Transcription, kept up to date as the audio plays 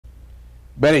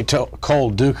Betty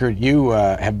Cole Dukert, you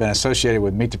have been associated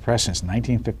with Meet the Press since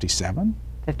 1957?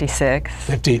 56.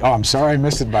 50. Oh, I'm sorry, I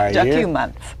missed it by a year. A few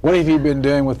months. What have you been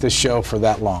doing with this show for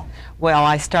that long? Well,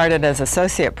 I started as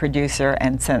associate producer,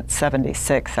 and since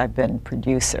 76, I've been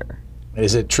producer.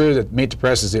 Is it true that Meet the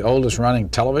Press is the oldest running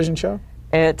television show?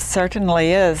 It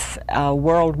certainly is.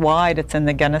 Worldwide, it's in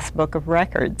the Guinness Book of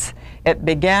Records. It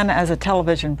began as a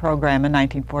television program in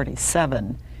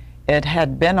 1947. It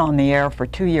had been on the air for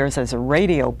 2 years as a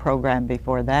radio program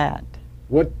before that.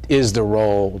 What is the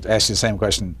role, to ask you the same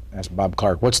question as Bob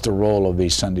Clark, what's the role of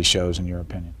these Sunday shows in your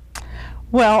opinion?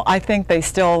 Well, I think they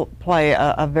still play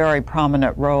a very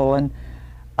prominent role in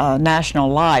national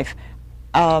life.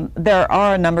 There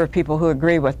are a number of people who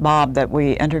agree with Bob that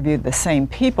we interviewed the same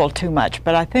people too much,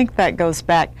 but I think that goes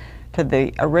back to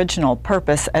the original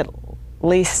purpose, at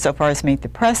least so far as Meet the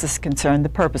Press is concerned, the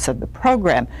purpose of the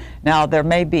program. Now, there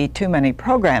may be too many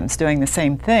programs doing the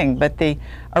same thing, but the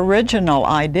original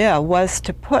idea was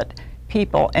to put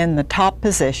people in the top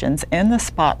positions, in the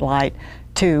spotlight,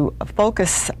 to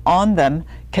focus on them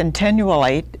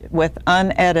continually with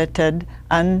unedited,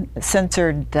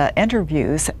 uncensored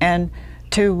interviews, and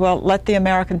to let the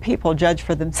American people judge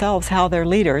for themselves how their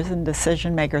leaders and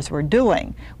decision makers were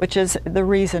doing, which is the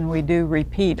reason we do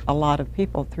repeat a lot of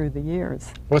people through the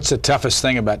years. What's the toughest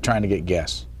thing about trying to get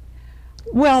guests?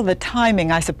 Well, the timing,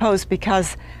 I suppose,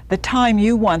 because the time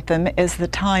you want them is the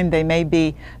time they may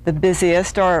be the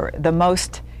busiest or the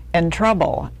most in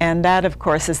trouble, and that, of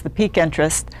course, is the peak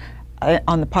interest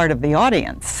on the part of the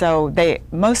audience. So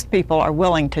most people are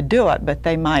willing to do it, but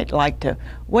they might like to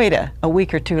wait a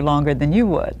week or two longer than you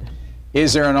would.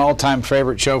 Is there an all-time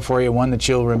favorite show for you, one that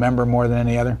you'll remember more than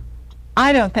any other?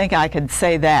 I don't think I could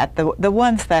say that. The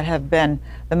ones that have been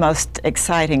the most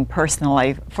exciting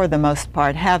personally, for the most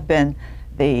part, have been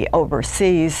the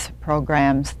overseas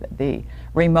programs, the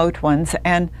remote ones,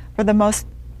 and for the most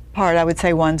part, I would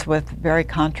say ones with very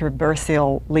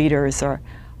controversial leaders or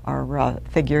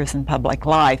figures in public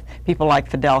life, people like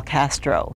Fidel Castro.